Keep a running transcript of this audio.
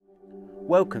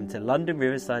Welcome to London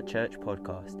Riverside Church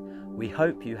Podcast. We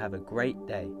hope you have a great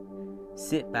day.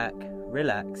 Sit back,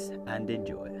 relax, and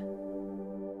enjoy.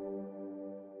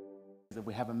 If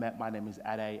we haven't met, my name is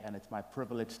Ade, and it's my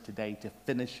privilege today to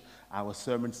finish our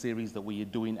sermon series that we are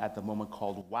doing at the moment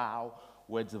called Wow,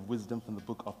 Words of Wisdom from the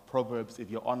book of Proverbs.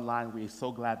 If you're online, we're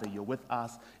so glad that you're with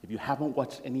us. If you haven't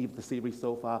watched any of the series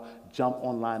so far, jump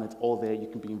online. It's all there. You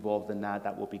can be involved in that.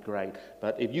 That will be great.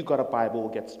 But if you've got a Bible,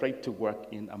 we'll get straight to work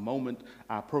in a moment.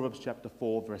 Proverbs chapter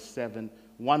 4, verse 7,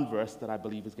 one verse that I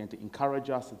believe is going to encourage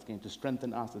us, it's going to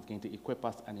strengthen us, it's going to equip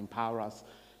us and empower us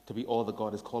to be all that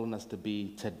God is calling us to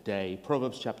be today.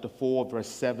 Proverbs chapter 4, verse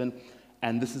 7,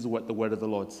 and this is what the word of the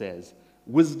Lord says.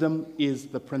 Wisdom is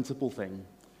the principal thing.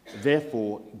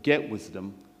 Therefore, get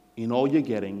wisdom. In all you're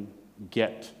getting,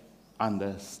 get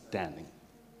understanding.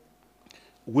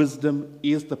 Wisdom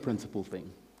is the principal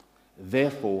thing.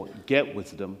 Therefore, get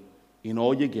wisdom. In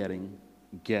all you're getting,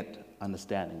 get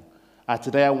understanding.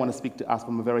 Today, I want to speak to us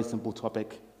from a very simple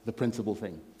topic, the principal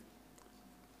thing.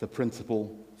 The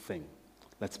principal thing.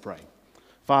 Let's pray.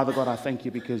 Father God, I thank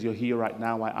you because you're here right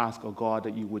now. I ask, oh God,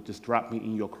 that you would just wrap me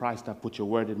in your Christ. I've put your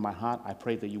word in my heart. I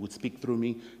pray that you would speak through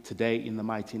me today in the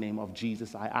mighty name of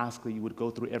Jesus. I ask that you would go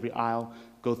through every aisle,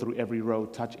 go through every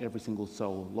road, touch every single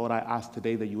soul. Lord, I ask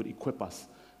today that you would equip us.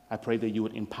 I pray that you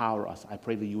would empower us. I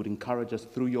pray that you would encourage us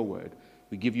through your word.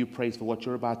 We give you praise for what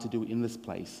you're about to do in this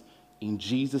place. In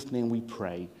Jesus' name we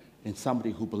pray. And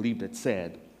somebody who believed it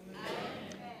said,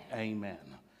 Amen.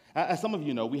 As some of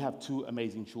you know, we have two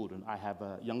amazing children. I have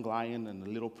a young lion and a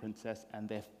little princess, and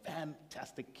they're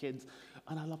fantastic kids,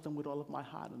 and I love them with all of my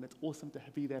heart, and it's awesome to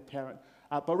be their parent.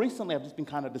 But recently, I've just been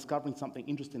kind of discovering something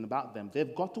interesting about them.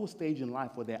 They've got to a stage in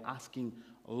life where they're asking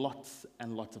lots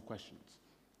and lots of questions.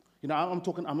 You know, I'm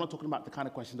not talking about the kind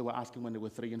of questions they were asking when they were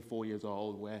 3 and 4 years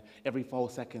old, where every 4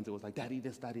 seconds it was like, Daddy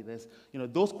this, Daddy this. You know,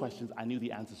 those questions I knew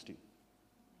the answers to.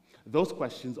 Those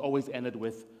questions always ended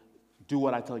with, do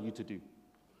what I tell you to do.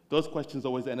 Those questions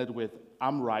always ended with,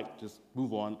 I'm right, just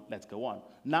move on, let's go on.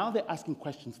 Now they're asking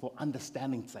questions for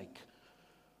understanding's sake.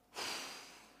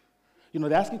 You know,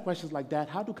 they're asking questions like, Dad,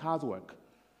 how do cars work?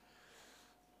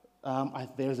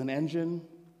 There's an engine,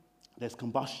 there's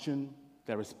combustion,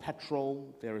 there is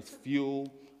petrol, there is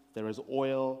fuel, there is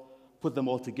oil. Put them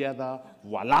all together,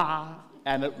 voila,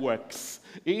 and it works.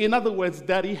 In other words,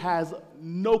 Daddy has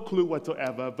no clue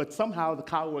whatsoever, but somehow the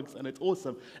car works and it's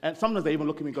awesome. And sometimes they even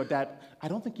look at me and go, Dad, I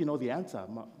don't think you know the answer.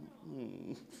 I'm like,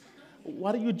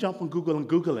 Why don't you jump on Google and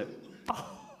Google it?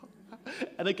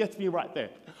 And it gets me right there.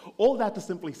 All that to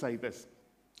simply say this,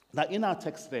 that in our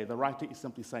text today, the writer is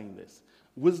simply saying this.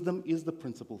 Wisdom is the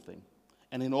principal thing.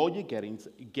 And in all you're getting,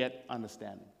 get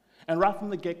understanding. And right from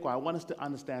the get-go, I want us to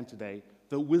understand today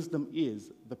that wisdom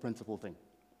is the principal thing.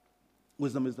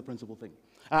 Wisdom is the principal thing.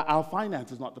 Our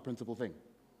finance is not the principal thing.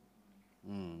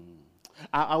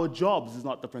 Our jobs is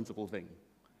not the principal thing.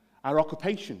 Our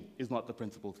occupation is not the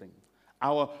principal thing.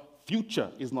 Our future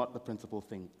is not the principal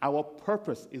thing. Our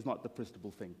purpose is not the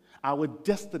principal thing. Our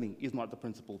destiny is not the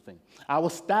principal thing. Our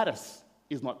status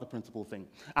is not the principal thing.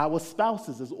 Our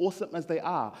spouses, as awesome as they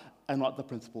are not the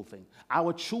principal thing.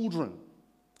 Our children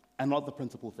are not the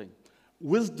principal thing.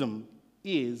 Wisdom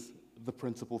is the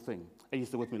principal thing. Are you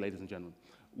still with me, ladies and gentlemen?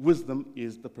 Wisdom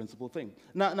is the principal thing.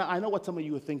 Now, I know what some of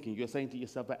you are thinking. You're saying to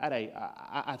yourself, but Ade,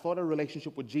 I thought a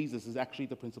relationship with Jesus is actually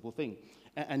the principal thing.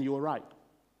 And you are right.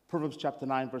 Proverbs chapter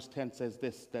 9, verse 10 says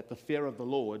this, that the fear of the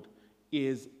Lord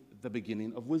is the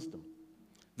beginning of wisdom.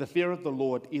 The fear of the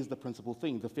Lord is the principal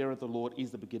thing. The fear of the Lord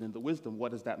is the beginning of the wisdom.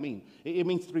 What does that mean? It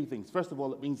means three things. First of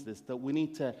all, it means this, that we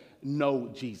need to know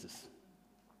Jesus.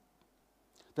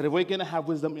 That if we're going to have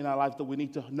wisdom in our life, that we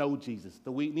need to know Jesus.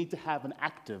 That we need to have an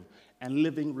active and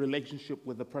living relationship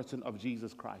with the person of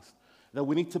Jesus Christ. That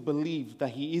we need to believe that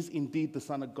he is indeed the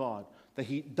Son of God. That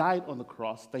he died on the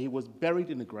cross, that he was buried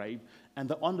in the grave, and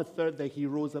that on the third day he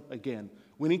rose up again.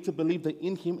 We need to believe that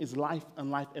in him is life and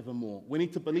life evermore. We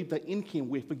need to believe that in him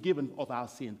we're forgiven of our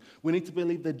sin. We need to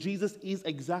believe that Jesus is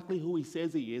exactly who he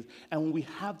says he is. And when we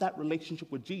have that relationship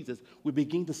with Jesus, we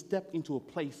begin to step into a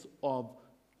place of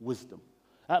wisdom.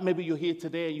 Maybe you're here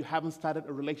today and you haven't started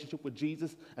a relationship with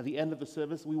Jesus. At the end of the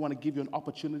service, we want to give you an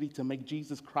opportunity to make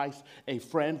Jesus Christ a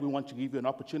friend. We want to give you an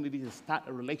opportunity to start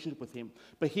a relationship with him.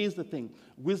 But here's the thing.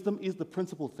 Wisdom is the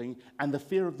principal thing, and the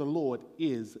fear of the Lord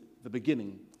is the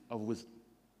beginning of wisdom.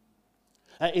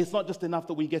 It's not just enough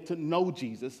that we get to know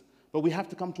Jesus, but we have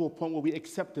to come to a point where we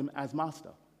accept him as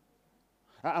master.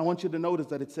 I want you to notice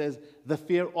that it says the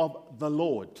fear of the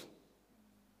Lord.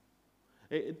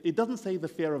 It doesn't say the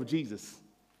fear of Jesus.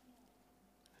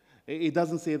 It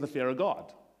doesn't say the fear of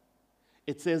God.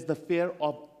 It says the fear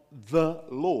of the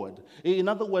Lord. In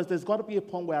other words, there's got to be a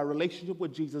point where our relationship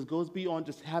with Jesus goes beyond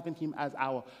just having him as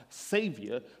our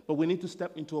Savior, but we need to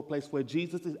step into a place where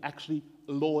Jesus is actually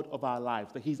Lord of our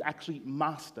lives, that he's actually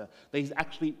master, that he's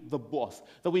actually the boss,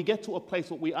 that we get to a place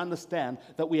where we understand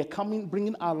that we are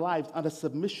bringing our lives under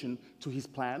submission to his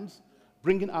plans,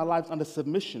 bringing our lives under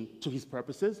submission to his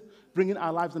purposes, bringing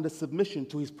our lives under submission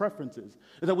to his preferences.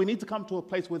 And that we need to come to a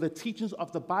place where the teachings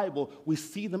of the Bible, we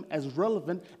see them as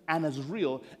relevant and as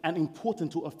real and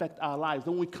important to affect our lives.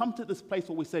 And when we come to this place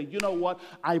where we say, you know what,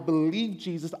 I believe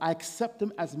Jesus, I accept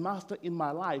him as master in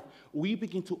my life, we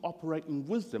begin to operate in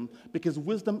wisdom, because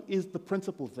wisdom is the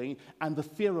principal thing, and the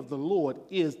fear of the Lord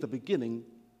is the beginning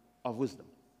of wisdom.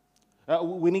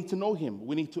 We need to know him.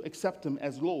 We need to accept him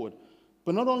as Lord.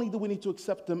 But not only do we need to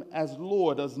accept him as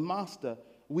Lord, as master,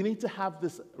 we need to have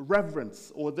this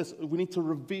reverence, we need to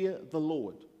revere the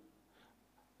Lord.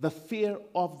 The fear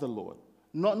of the Lord.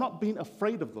 Not being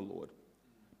afraid of the Lord,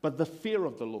 but the fear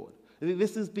of the Lord.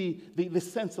 This is the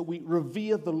sense that we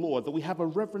revere the Lord, that we have a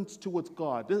reverence towards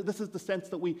God. This is the sense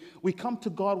that we come to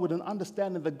God with an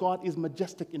understanding that God is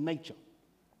majestic in nature.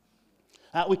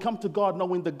 We come to God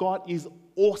knowing that God is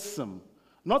awesome.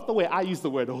 Not the way I use the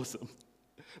word awesome.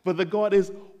 But that God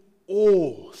is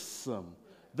awesome.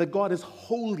 That God is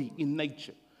holy in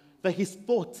nature. That his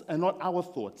thoughts are not our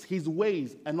thoughts. His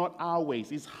ways are not our ways.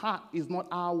 His heart is not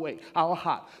our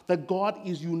heart. That God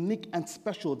is unique and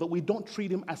special. That we don't treat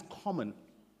him as common.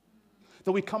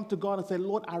 That we come to God and say,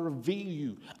 Lord, I revere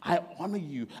you. I honor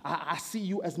you. I see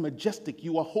you as majestic.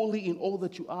 You are holy in all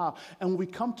that you are. And when we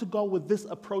come to God with this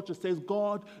approach that says,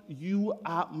 God, you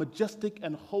are majestic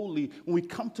and holy. When we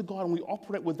come to God and we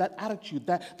operate with that attitude,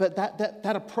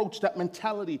 that approach, that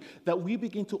mentality, that we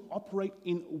begin to operate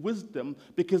in wisdom,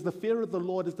 because the fear of the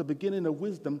Lord is the beginning of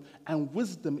wisdom, and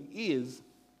wisdom is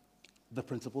the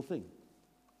principal thing.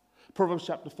 Proverbs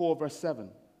chapter 4, verse 7.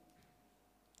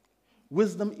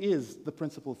 Wisdom is the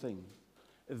principal thing.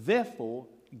 Therefore,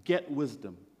 get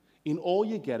wisdom. In all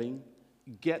you're getting,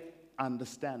 get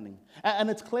understanding. And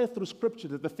it's clear through Scripture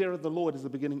that the fear of the Lord is the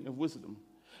beginning of wisdom.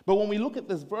 But when we look at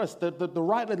this verse, the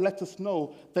writer lets us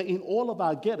know that in all of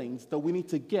our gettings, that we need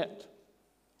to get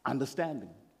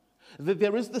understanding. That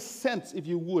there is this sense, if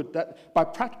you would, that by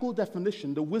practical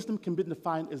definition, the wisdom can be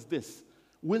defined as this.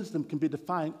 Wisdom can be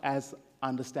defined as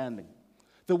understanding.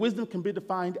 The wisdom can be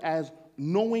defined as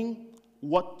knowing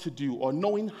what to do, or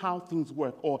knowing how things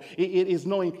work, or it is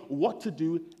knowing what to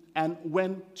do and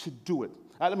when to do it.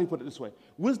 Let me put it this way.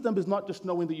 Wisdom is not just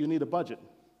knowing that you need a budget,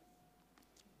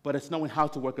 but it's knowing how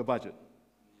to work a budget.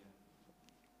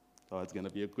 Oh, it's going to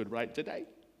be a good ride today.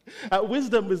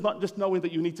 Wisdom is not just knowing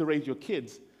that you need to raise your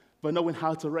kids, but knowing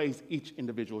how to raise each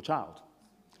individual child.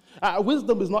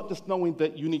 Wisdom is not just knowing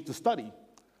that you need to study,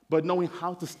 but knowing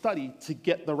how to study to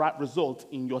get the right result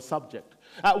in your subject.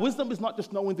 Wisdom is not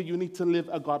just knowing that you need to live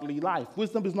a godly life.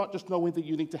 Wisdom is not just knowing that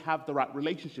you need to have the right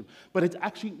relationship, but it's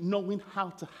actually knowing how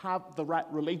to have the right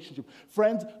relationship.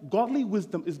 Friends, godly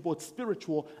wisdom is both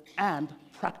spiritual and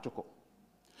practical.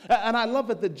 And I love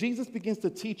it that Jesus begins to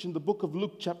teach in the book of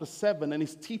Luke chapter 7, and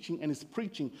he's teaching and he's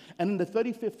preaching. And in the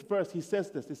 35th verse, he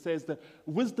says this. He says that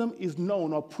wisdom is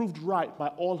known or proved right by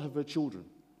all of her children.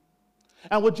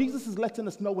 And what Jesus is letting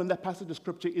us know in that passage of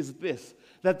Scripture is this,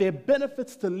 that there are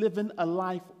benefits to living a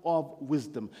life of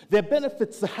wisdom. There are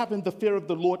benefits to having the fear of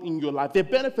the Lord in your life. There are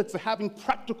benefits to having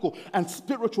practical and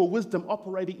spiritual wisdom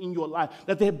operating in your life.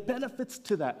 That there are benefits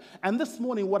to that. And this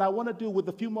morning, what I want to do with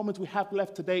the few moments we have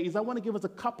left today is I want to give us a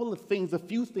couple of things, a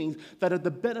few things that are the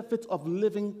benefits of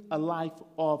living a life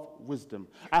of wisdom.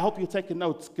 I hope you're taking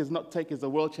notes, because not take is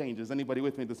the world changes. Anybody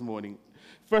with me this morning?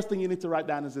 First thing you need to write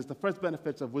down is this. The first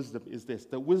benefits of wisdom is this,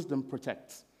 that wisdom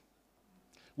protects.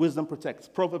 Wisdom protects.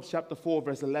 Proverbs chapter 4,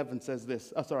 verse 11 says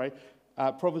this.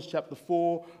 Proverbs chapter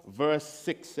 4, verse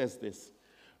 6 says this.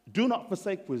 Do not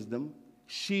forsake wisdom.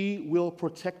 She will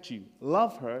protect you.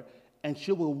 Love her, and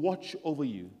she will watch over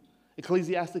you.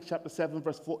 Ecclesiastes chapter 7,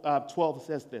 verse 12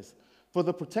 says this. For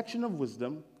the protection of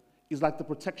wisdom is like the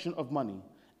protection of money.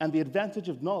 And the advantage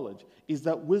of knowledge is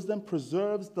that wisdom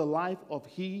preserves the life of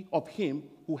him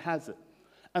who has it.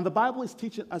 And the Bible is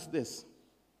teaching us this,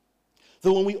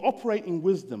 that when we operate in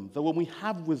wisdom, that when we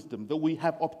have wisdom, that we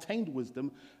have obtained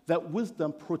wisdom, that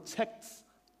wisdom protects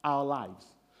our lives.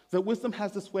 That wisdom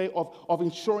has this way of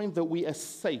ensuring that we are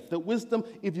safe. That wisdom,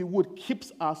 if you would,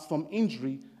 keeps us from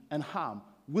injury and harm.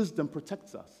 Wisdom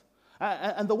protects us.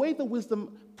 And the way that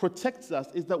wisdom protects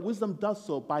us is that wisdom does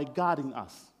so by guarding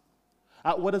us.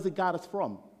 What does it guard us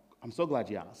from? I'm so glad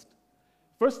you asked.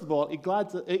 First of all, it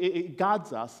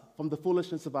guards us from the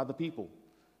foolishness of other people.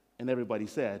 And everybody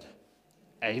said,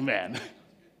 amen.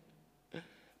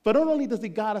 But not only does it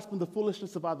guard us from the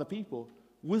foolishness of other people,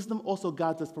 wisdom also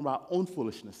guards us from our own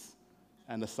foolishness,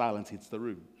 and the silence hits the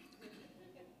room.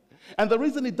 And the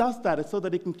reason it does that is so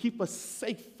that it can keep us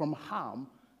safe from harm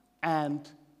and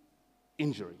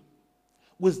injury.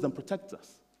 Wisdom protects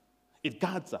us. It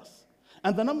guards us.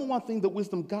 And the number one thing that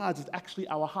wisdom guards is actually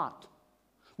our heart.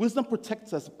 Wisdom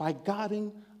protects us by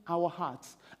guarding our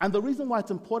hearts. And the reason why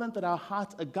it's important that our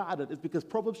hearts are guarded is because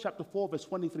Proverbs chapter 4, verse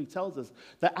 23 tells us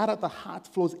that out of the heart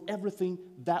flows everything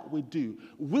that we do.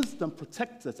 Wisdom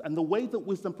protects us, and the way that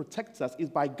wisdom protects us is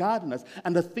by guarding us,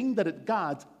 and the thing that it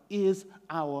guards is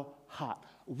our heart.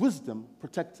 Wisdom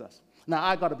protects us. Now,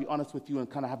 I got to be honest with you and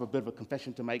kind of have a bit of a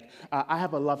confession to make. I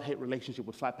have a love-hate relationship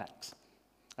with flat packs.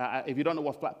 If you don't know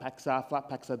what flat packs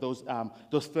are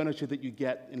those furniture that you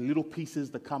get in little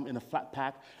pieces that come in a flat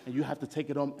pack, and you have to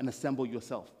take it home and assemble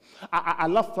yourself. I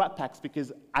love flat packs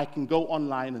because I can go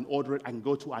online and order it. I can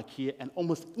go to IKEA, and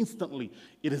almost instantly,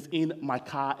 it is in my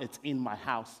car. It's in my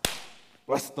house.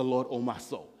 Bless the Lord, oh my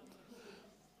soul.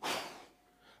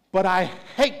 But I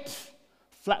hate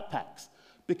flat packs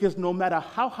because no matter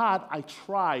how hard I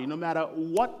try, no matter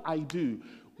what I do,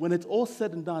 when it's all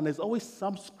said and done, there's always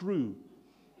some screw.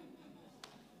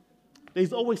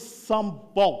 There's always some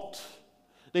bolt.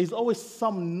 There's always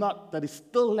some nut that is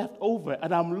still left over.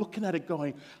 And I'm looking at it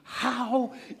going,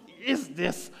 how is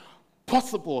this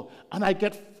possible? And I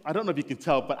don't know if you can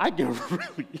tell, but I get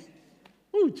really,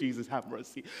 Jesus have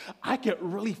mercy. I get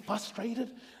really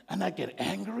frustrated, and I get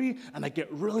angry, and I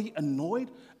get really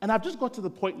annoyed. And I've just got to the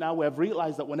point now where I've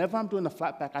realized that whenever I'm doing a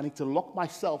flat pack, I need to lock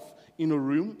myself in a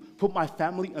room, put my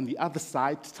family on the other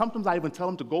side. Sometimes I even tell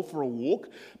them to go for a walk,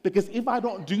 because if I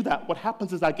don't do that, what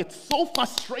happens is I get so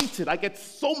frustrated, I get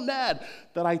so mad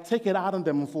that I take it out on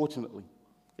them, unfortunately.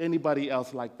 Anybody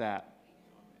else like that?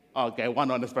 Okay, one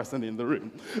honest person in the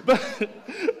room.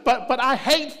 But I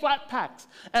hate flat packs.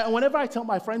 And whenever I tell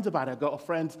my friends about it, I go, oh,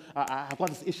 friends, I've got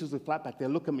these issues with flat pack. They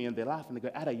look at me and they laugh and they go,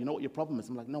 Ada, you know what your problem is?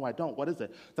 I'm like, no, I don't. What is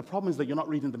it? The problem is that you're not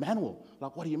reading the manual.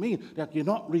 Like, what do you mean? Like, you're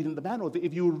not reading the manual.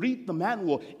 If you read the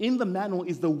manual, in the manual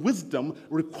is the wisdom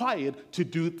required to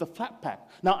do the flat pack.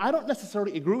 Now, I don't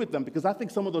necessarily agree with them because I think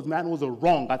some of those manuals are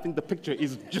wrong. I think the picture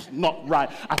is just not right.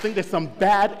 I think there's some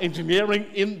bad engineering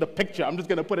in the picture. I'm just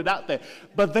going to put it out there.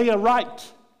 But they are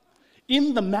right.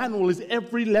 In the manual is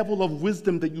every level of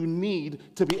wisdom that you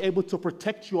need to be able to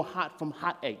protect your heart from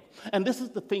heartache. And this is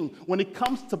the thing, when it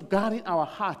comes to guarding our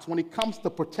hearts, when it comes to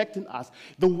protecting us,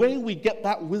 the way we get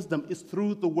that wisdom is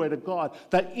through the Word of God.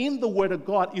 That in the Word of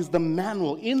God is the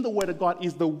manual. In the Word of God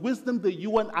is the wisdom that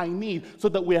you and I need so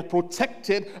that we are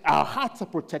protected, our hearts are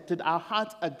protected, our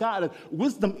hearts are guarded.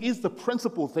 Wisdom is the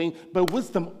principal thing, but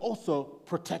wisdom also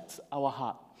protects our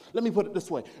heart. Let me put it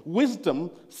this way. Wisdom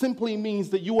simply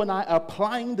means that you and I are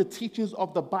applying the teachings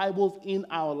of the Bible in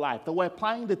our life. That we're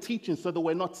applying the teachings so that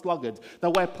we're not sluggards.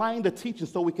 That we're applying the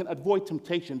teachings so we can avoid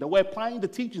temptation. That we're applying the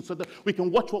teachings so that we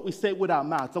can watch what we say with our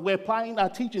mouths. That we're applying our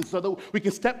teachings so that we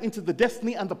can step into the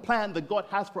destiny and the plan that God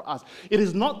has for us. It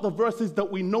is not the verses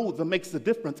that we know that makes the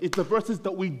difference. It's the verses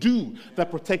that we do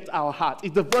that protect our heart.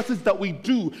 It's the verses that we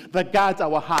do that guides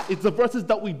our heart. It's the verses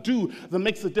that we do that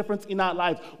makes the difference in our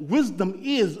lives. Wisdom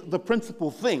is the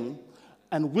principal thing,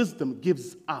 and wisdom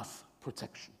gives us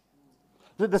protection.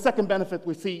 The second benefit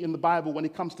we see in the Bible when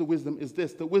it comes to wisdom is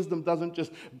this, that wisdom doesn't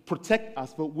just protect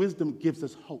us, but wisdom gives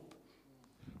us hope.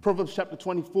 Proverbs chapter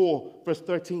 24, verse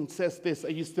 13 says this.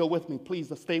 Are you still with me?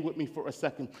 Please stay with me for a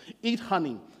second. Eat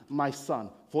honey, my son,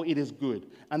 for it is good,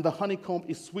 and the honeycomb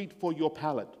is sweet for your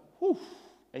palate. Whew.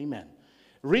 Amen.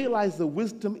 Realize that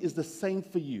wisdom is the same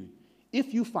for you.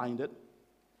 If you find it,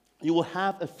 you will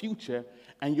have a future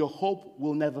and your hope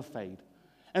will never fade.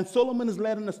 And Solomon is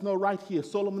letting us know right here,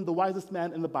 Solomon, the wisest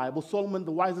man in the Bible, Solomon,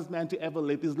 the wisest man to ever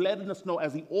live, is letting us know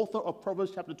as the author of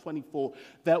Proverbs chapter 24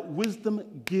 that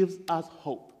wisdom gives us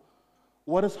hope.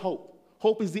 What is hope?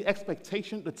 Hope is the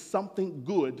expectation that something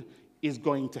good is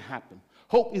going to happen.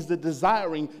 Hope is the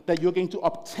desiring that you're going to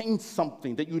obtain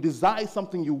something, that you desire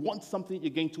something, you want something, you're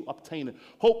going to obtain it.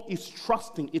 Hope is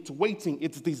trusting, it's waiting,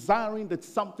 it's desiring that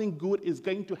something good is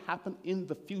going to happen in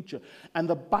the future. And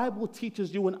the Bible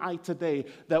teaches you and I today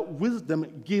that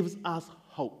wisdom gives us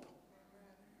hope.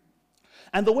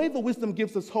 And the way the wisdom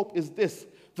gives us hope is this.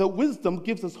 The wisdom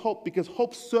gives us hope because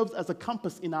hope serves as a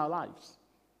compass in our lives.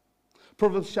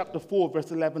 Proverbs chapter 4,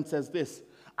 verse 11 says this.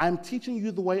 I'm teaching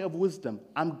you the way of wisdom.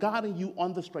 I'm guiding you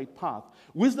on the straight path.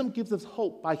 Wisdom gives us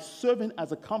hope by serving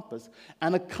as a compass.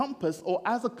 And a compass, or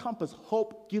as a compass,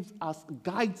 hope gives us,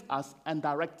 guides us, and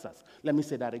directs us. Let me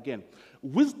say that again.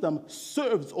 Wisdom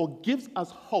serves or gives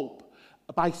us hope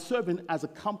by serving as a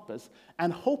compass.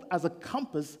 And hope as a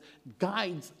compass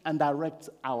guides and directs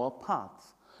our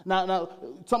paths. Now,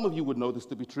 some of you would know this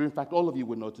to be true. In fact, all of you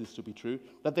would know this to be true,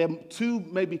 that there are two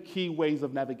maybe key ways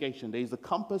of navigation. There's a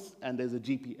compass and there's a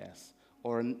GPS,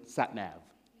 or a sat-nav.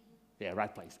 Yeah,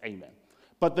 right place, amen.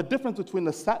 But the difference between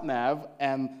the sat-nav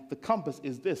and the compass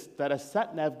is this, that a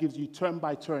sat-nav gives you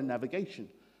turn-by-turn navigation,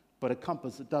 but a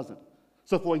compass, it doesn't.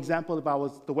 So, for example,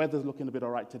 if the weather's looking a bit all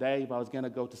right today, if I was going to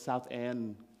go to South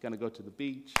End, going to go to the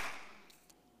beach,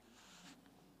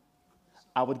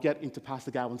 I would get into Pastor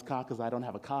Gowan's car because I don't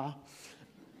have a car,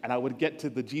 and I would get to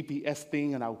the GPS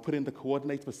thing, and I would put in the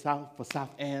coordinates for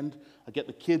South End. I'd get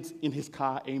the kids in his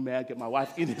car, amen. I'd get my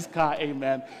wife in his car,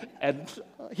 amen. And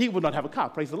he would not have a car,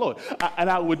 praise the Lord. And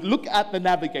I would look at the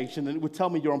navigation, and it would tell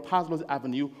me you're on Pasmos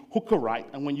Avenue, hook a right,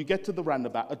 and when you get to the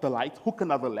roundabout, at the light, hook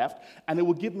another left, and it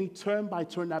would give me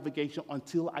turn-by-turn navigation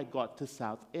until I got to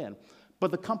South End. But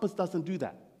the compass doesn't do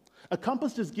that. A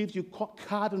compass just gives you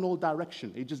cardinal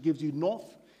direction. It just gives you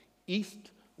north, east,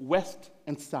 west,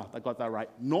 and south. I got that right.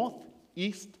 North,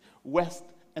 east, west,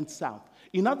 and south.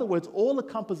 In other words, all the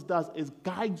compass does is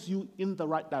guides you in the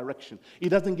right direction. It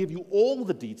doesn't give you all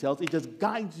the details. It just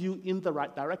guides you in the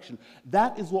right direction.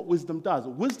 That is what wisdom does.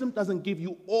 Wisdom doesn't give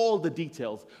you all the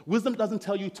details. Wisdom doesn't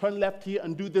tell you turn left here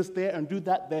and do this there and do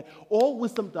that there. All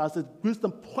wisdom does is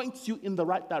wisdom points you in the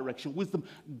right direction. Wisdom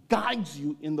guides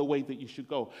you in the way that you should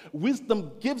go. Wisdom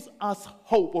gives us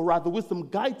hope, or rather wisdom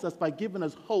guides us by giving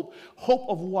us hope. Hope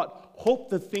of what? Hope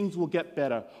that things will get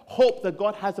better. Hope that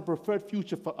God has a preferred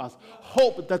future for us.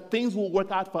 Hope that things will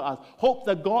work out for us. Hope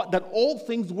that all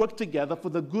things work together for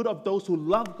the good of those who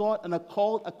love God and are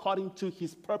called according to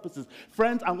his purposes.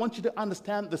 Friends, I want you to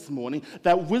understand this morning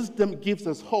that wisdom gives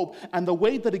us hope, and the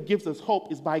way that it gives us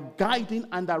hope is by guiding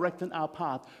and directing our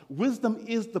path. Wisdom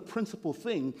is the principal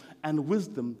thing, and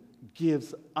wisdom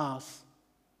gives us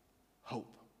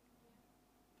hope.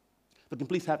 If I can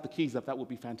please have the keys up, that would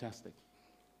be fantastic.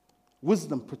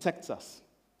 Wisdom protects us.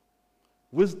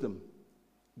 Wisdom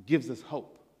gives us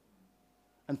hope.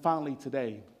 And finally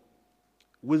today,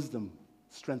 wisdom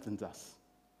strengthens us.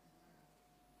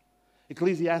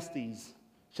 Ecclesiastes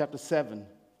chapter 7,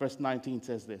 verse 19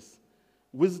 says this: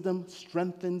 wisdom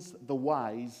strengthens the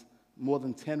wise more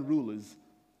than 10 rulers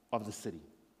of the city.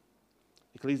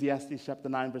 Ecclesiastes chapter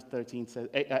 9, verse 18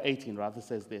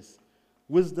 says this: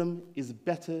 wisdom is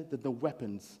better than the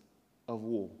weapons of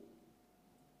war.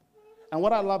 And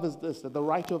what I love is this, that the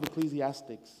writer of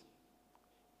Ecclesiastes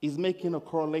is making a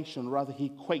correlation, rather he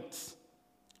equates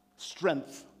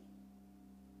strength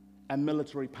and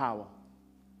military power.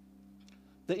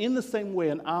 That in the same way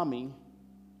an army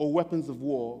or weapons of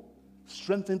war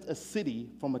strengthens a city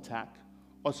from attack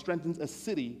or strengthens a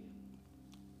city's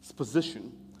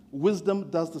position, wisdom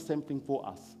does the same thing for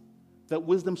us. That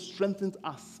wisdom strengthens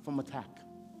us from attack.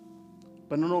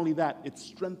 But not only that, it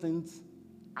strengthens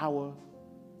our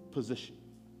position.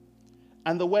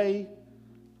 And the way,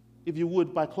 if you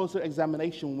would, by closer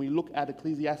examination, when we look at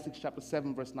Ecclesiastes chapter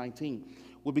 7, verse 19,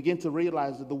 we'll begin to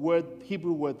realize that the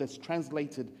Hebrew word that's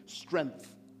translated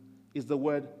strength is the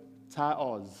word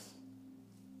ta'oz.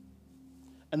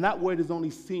 And that word is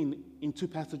only seen in two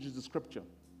passages of Scripture.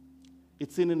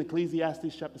 It's seen in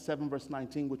Ecclesiastes chapter 7, verse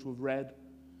 19, which we've read,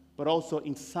 but also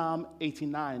in Psalm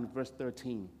 89, verse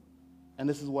 13. And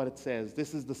this is what it says.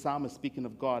 This is the psalmist speaking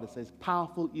of God. It says,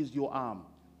 powerful is your arm.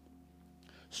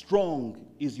 Strong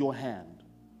is your hand.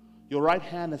 Your right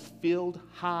hand is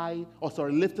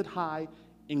lifted high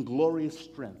in glorious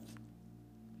strength.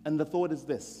 And the thought is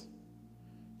this,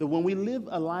 that when we live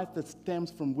a life that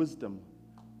stems from wisdom,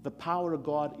 the power of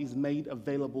God is made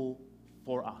available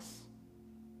for us.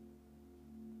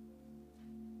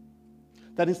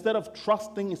 That instead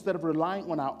of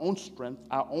relying on our own strength,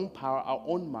 our own power, our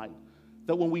own might,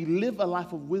 that when we live a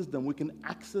life of wisdom, we can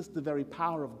access the very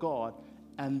power of God,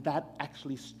 and that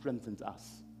actually strengthens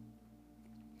us.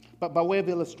 But by way of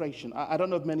illustration, I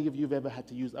don't know if many of you have ever had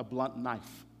to use a blunt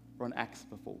knife or an axe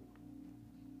before.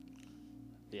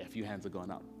 Yeah, a few hands are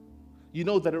going up. You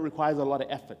know that it requires a lot of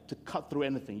effort to cut through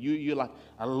anything. You're like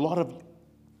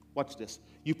watch this.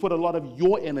 You put a lot of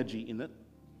your energy in it.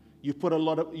 You put a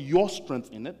lot of your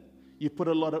strength in it. You put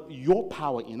a lot of your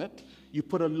power in it. You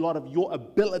put a lot of your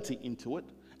ability into it,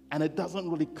 and it doesn't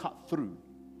really cut through.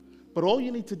 But all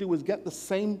you need to do is get the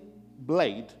same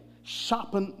blade,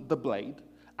 sharpen the blade,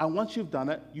 and once you've done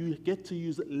it, you get to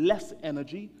use less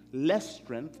energy, less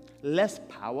strength, less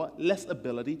power, less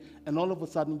ability, and all of a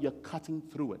sudden you're cutting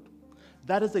through it.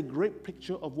 That is a great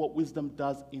picture of what wisdom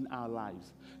does in our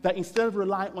lives. That instead of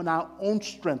relying on our own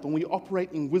strength, when we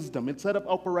operate in wisdom, instead of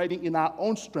operating in our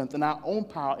own strength, in our own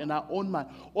power, in our own mind,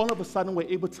 all of a sudden we're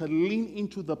able to lean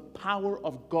into the power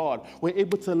of God. We're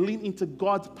able to lean into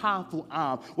God's powerful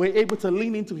arm. We're able to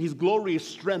lean into His glorious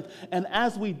strength. And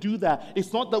as we do that,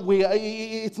 it's not that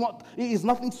it's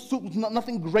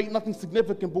nothing great, nothing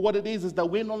significant, but what it is that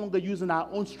we're no longer using our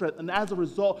own strength. And as a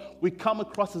result, we come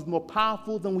across as more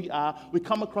powerful than we are. We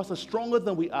come across as stronger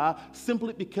than we are,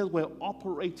 simply because we're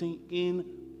operating in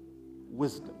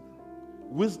wisdom.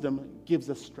 Wisdom gives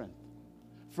us strength.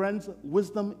 Friends,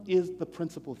 wisdom is the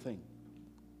principal thing.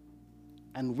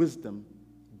 And wisdom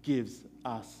gives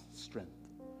us strength.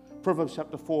 Proverbs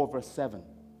chapter 4, verse 7.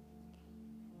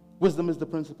 Wisdom is the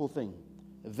principal thing.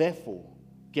 Therefore,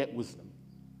 get wisdom.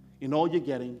 In all you're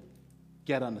getting,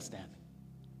 get understanding.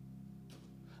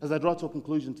 As I draw to a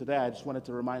conclusion today, I just wanted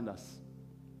to remind us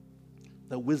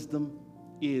that wisdom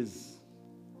is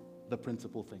the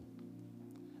principal thing.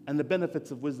 And the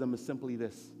benefits of wisdom is simply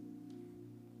this.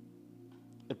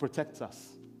 It protects us.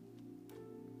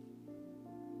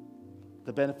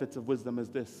 The benefits of wisdom is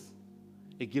this.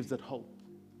 It gives it hope.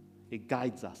 It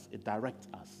guides us. It directs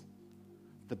us.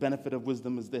 The benefit of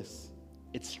wisdom is this.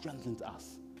 It strengthens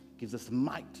us. Gives us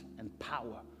might and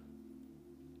power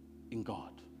in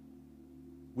God.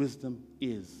 Wisdom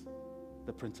is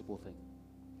the principal thing.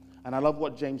 And I love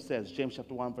what James says. James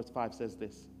chapter 1 verse 5 says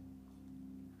this.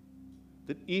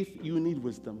 That if you need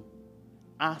wisdom,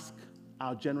 ask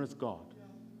our generous God,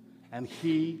 and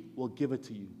He will give it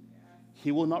to you.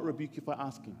 He will not rebuke you for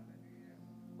asking.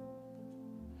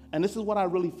 And this is what I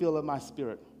really feel in my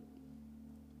spirit.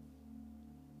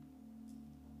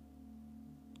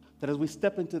 That as we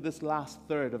step into this last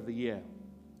third of the year,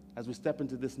 as we step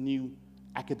into this new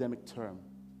academic term,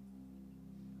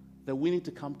 that we need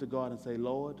to come to God and say,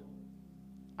 Lord,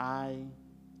 I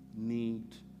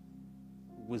need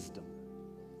wisdom.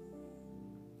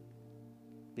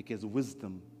 Because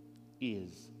wisdom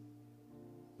is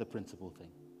the principal thing.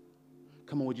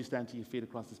 Come on, would you stand to your feet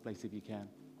across this place if you can?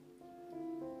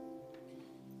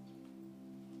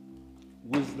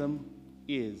 Wisdom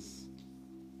is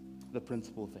the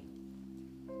principal thing.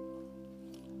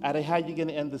 Ade, how are you going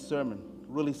to end the sermon?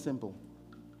 Really simple.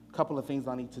 A couple of things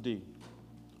I need to do.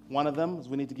 One of them is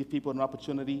we need to give people an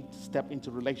opportunity to step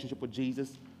into relationship with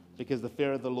Jesus, because the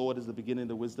fear of the Lord is the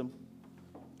beginning of wisdom.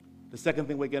 The second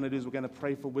thing we're going to do is we're going to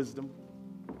pray for wisdom.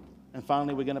 And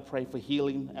finally, we're going to pray for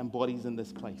healing and bodies in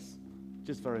this place.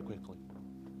 Just very quickly.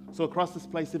 So across this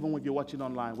place, even when you're watching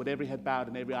online, with every head bowed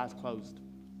and every eyes closed,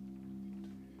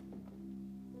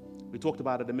 we talked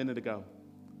about it a minute ago.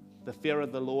 The fear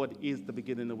of the Lord is the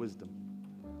beginning of wisdom.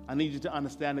 I need you to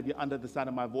understand, if you're under the sound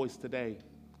of my voice today,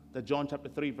 that John chapter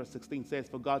 3 verse 16 says,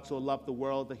 for God so loved the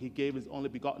world that He gave His only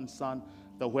begotten Son,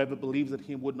 that whoever believes in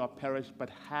Him would not perish but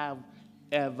have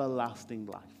everlasting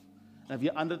life. And if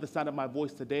you're under the sound of my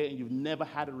voice today and you've never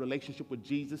had a relationship with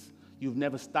Jesus, you've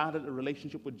never started a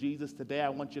relationship with Jesus, today I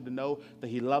want you to know that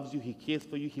He loves you, He cares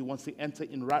for you, He wants to enter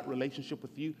in right relationship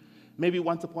with you. Maybe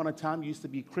once upon a time you used to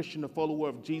be a Christian, a follower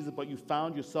of Jesus, but you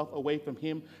found yourself away from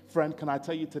Him. Friend, can I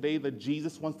tell you today that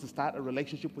Jesus wants to start a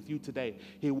relationship with you today.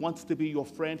 He wants to be your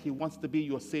friend. He wants to be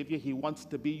your Savior. He wants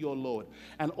to be your Lord.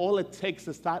 And all it takes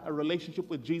to start a relationship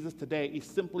with Jesus today is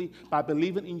simply by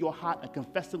believing in your heart and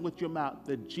confessing with your mouth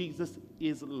that Jesus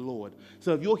is Lord.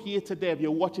 So if you're here today, if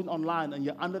you're watching online and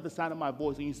you're under the sound of my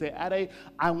voice and you say, Ade,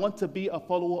 I want to be a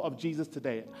follower of Jesus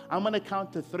today. I'm going to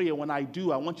count to 3, and when I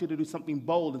do, I want you to do something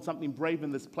bold and something brave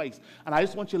in this place. And I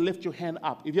just want you to lift your hand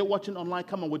up. If you're watching online,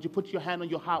 come on, would you put your hand on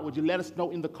your heart? Would you let us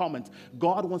know in the comments?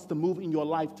 God wants to move in your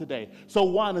life today. So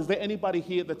 1, is there anybody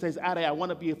here that says, Ade, I want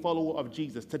to be a follower of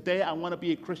Jesus. Today, I want to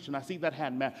be a Christian. I see that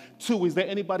hand, man. 2, is there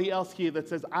anybody else here that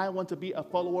says, I want to be a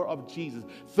follower of Jesus?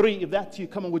 3, if that's you,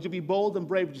 come on, would you be bold and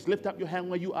brave? Just lift up your hand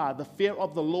where you are. The fear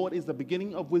of the Lord is the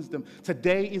beginning of wisdom.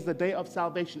 Today is the day of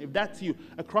salvation. If that's you,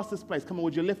 across this place, come on,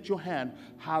 would you lift your hand?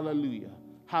 Hallelujah.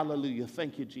 Hallelujah.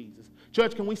 Thank you, Jesus.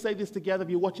 Church, can we say this together? If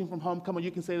you're watching from home, come on,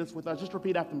 you can say this with us. Just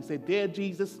repeat after me. Say, Dear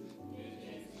Jesus,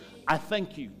 I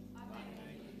thank you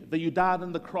that you died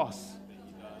on the cross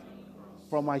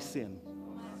for my sin.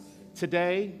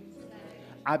 Today,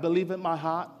 I believe in my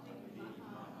heart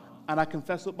and I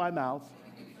confess with my mouth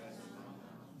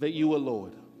that you are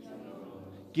Lord.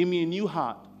 Give me a new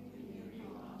heart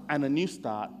and a new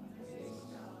start.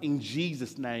 In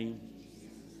Jesus' name,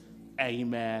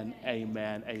 Amen,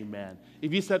 amen, amen.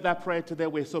 If you said that prayer today,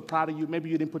 we're so proud of you.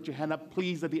 Maybe you didn't put your hand up.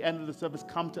 Please, at the end of the service,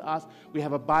 come to us. We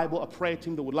have a Bible, a prayer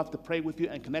team that would love to pray with you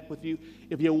and connect with you.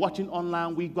 If you're watching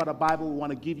online, we've got a Bible we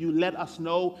want to give you. Let us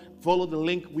know. Follow the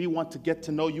link. We want to get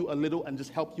to know you a little and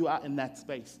just help you out in that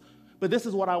space. But this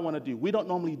is what I want to do. We don't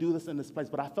normally do this in this place,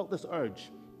 but I felt this urge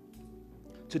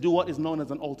to do what is known as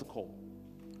an altar call.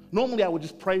 Normally, I would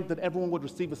just pray that everyone would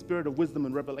receive a spirit of wisdom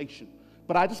and revelation.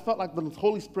 But I just felt like the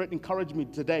Holy Spirit encouraged me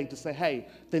today to say, hey,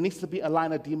 there needs to be a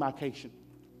line of demarcation,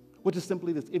 which is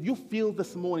simply this. If you feel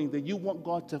this morning that you want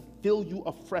God to fill you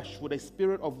afresh with a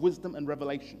spirit of wisdom and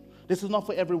revelation, this is not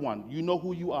for everyone. You know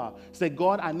who you are. Say,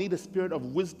 God, I need a spirit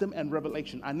of wisdom and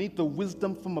revelation. I need the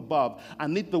wisdom from above. I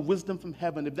need the wisdom from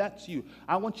heaven. If that's you,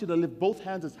 I want you to lift both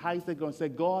hands as high as they go and say,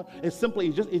 God, it's simply,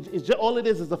 it's just all it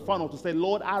is a funnel to say,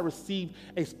 Lord, I receive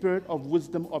a spirit of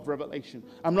wisdom, of revelation.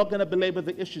 I'm not going to belabor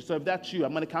the issue. So if that's you,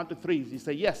 I'm going to count to three. You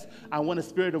say, yes, I want a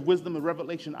spirit of wisdom and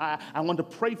revelation. I want to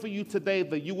pray for you today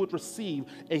that you would receive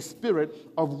a spirit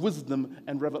of wisdom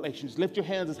and revelation. Just lift your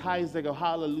hands as high as they go.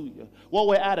 Hallelujah. While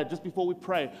we're at it, just before we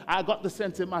pray, I got the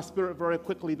sense in my spirit very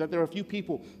quickly that there are a few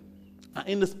people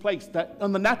in this place that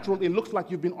on the natural, it looks like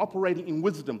you've been operating in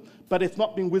wisdom, but it's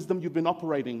not been wisdom you've been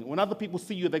operating. When other people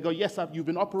see you, they go, yes, you've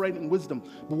been operating in wisdom.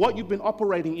 But what you've been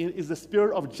operating in is a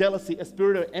spirit of jealousy, a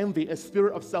spirit of envy, a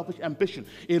spirit of selfish ambition.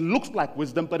 It looks like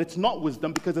wisdom, but it's not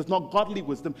wisdom because it's not godly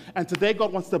wisdom. And today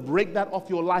God wants to break that off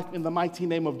your life in the mighty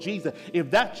name of Jesus. If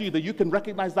that's you, that you can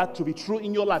recognize that to be true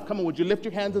in your life. Come on, would you lift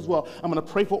your hands as well? I'm going to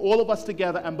pray for all of us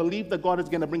together and believe that God is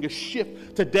going to bring a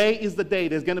shift. Today is the day.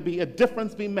 There's going to be a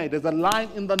difference being made. There's a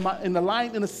line in the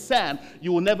line in the sand.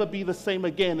 You will never be the same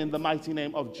again in the mighty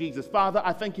name of Jesus. Father,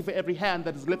 I thank you for every hand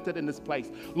that is lifted in this place.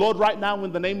 Lord, right now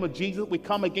in the name of Jesus, we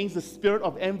come against the spirit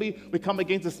of envy. We come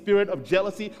against the spirit of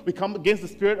jealousy. We come against the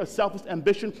spirit of selfish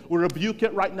ambition. We rebuke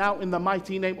it right now in the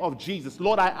mighty name of Jesus.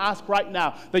 Lord, I ask right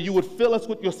now that you would fill us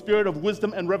with your spirit of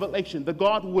wisdom and revelation, that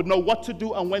God would know what to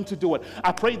do and when to do it.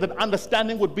 I pray that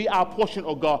understanding would be our portion,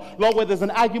 oh God. Lord, where there's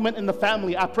an argument in the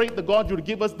family, I pray that God, you would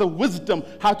give us the wisdom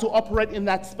how to operate in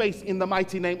that space in the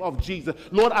mighty name of Jesus.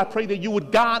 Lord, I pray that you would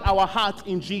guard our hearts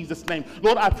in Jesus' name.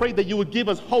 Lord, I pray that you would give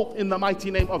us hope in the mighty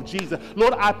name of Jesus.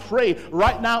 Lord, I pray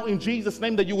right now in Jesus'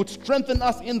 name that you would strengthen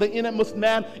us in the innermost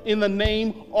man in the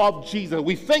name of Jesus.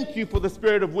 We thank you for the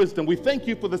spirit of wisdom. We thank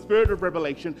you for the spirit of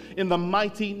revelation in the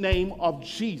mighty name of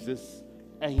Jesus.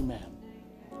 Amen.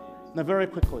 Now, very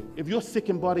quickly, if you're sick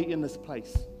in body in this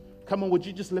place, come on, would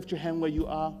you just lift your hand where you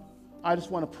are? I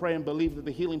just want to pray and believe that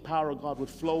the healing power of God would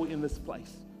flow in this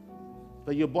place,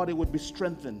 that your body would be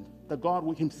strengthened, that God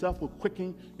himself will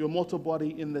quicken your mortal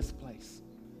body in this place.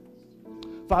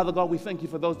 Father God, we thank you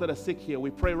for those that are sick here. We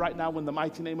pray right now in the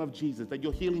mighty name of Jesus that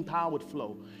your healing power would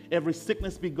flow. Every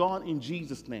sickness be gone in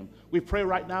Jesus' name. We pray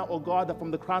right now, oh God, that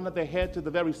from the crown of their head to the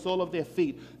very sole of their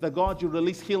feet, that God, you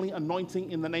release healing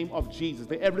anointing in the name of Jesus.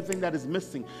 That everything that is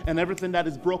missing and everything that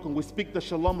is broken, we speak the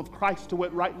shalom of Christ to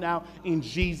it right now in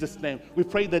Jesus' name. We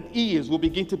pray that ears will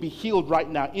begin to be healed right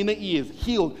now. Inner ears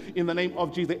healed in the name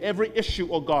of Jesus. Every issue,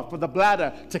 oh God, from the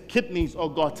bladder to kidneys, oh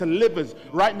God, to livers,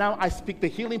 right now I speak the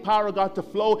healing power of God to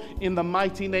flow in the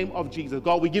mighty name of Jesus.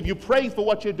 God, we give you praise for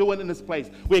what you're doing in this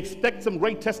place. We expect some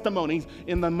great testimonies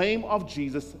in the name of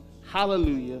Jesus.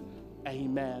 Hallelujah.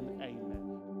 Amen.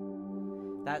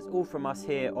 Amen. That's all from us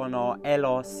here on our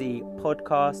LRC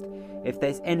podcast. If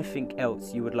there's anything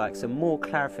else you would like some more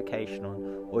clarification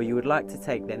on, or you would like to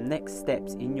take them next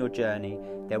steps in your journey,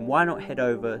 then why not head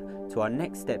over to our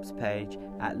next steps page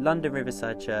at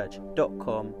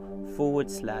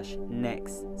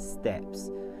londonriversidechurch.com/next steps.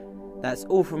 That's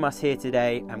all from us here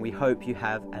today, and we hope you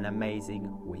have an amazing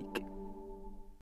week.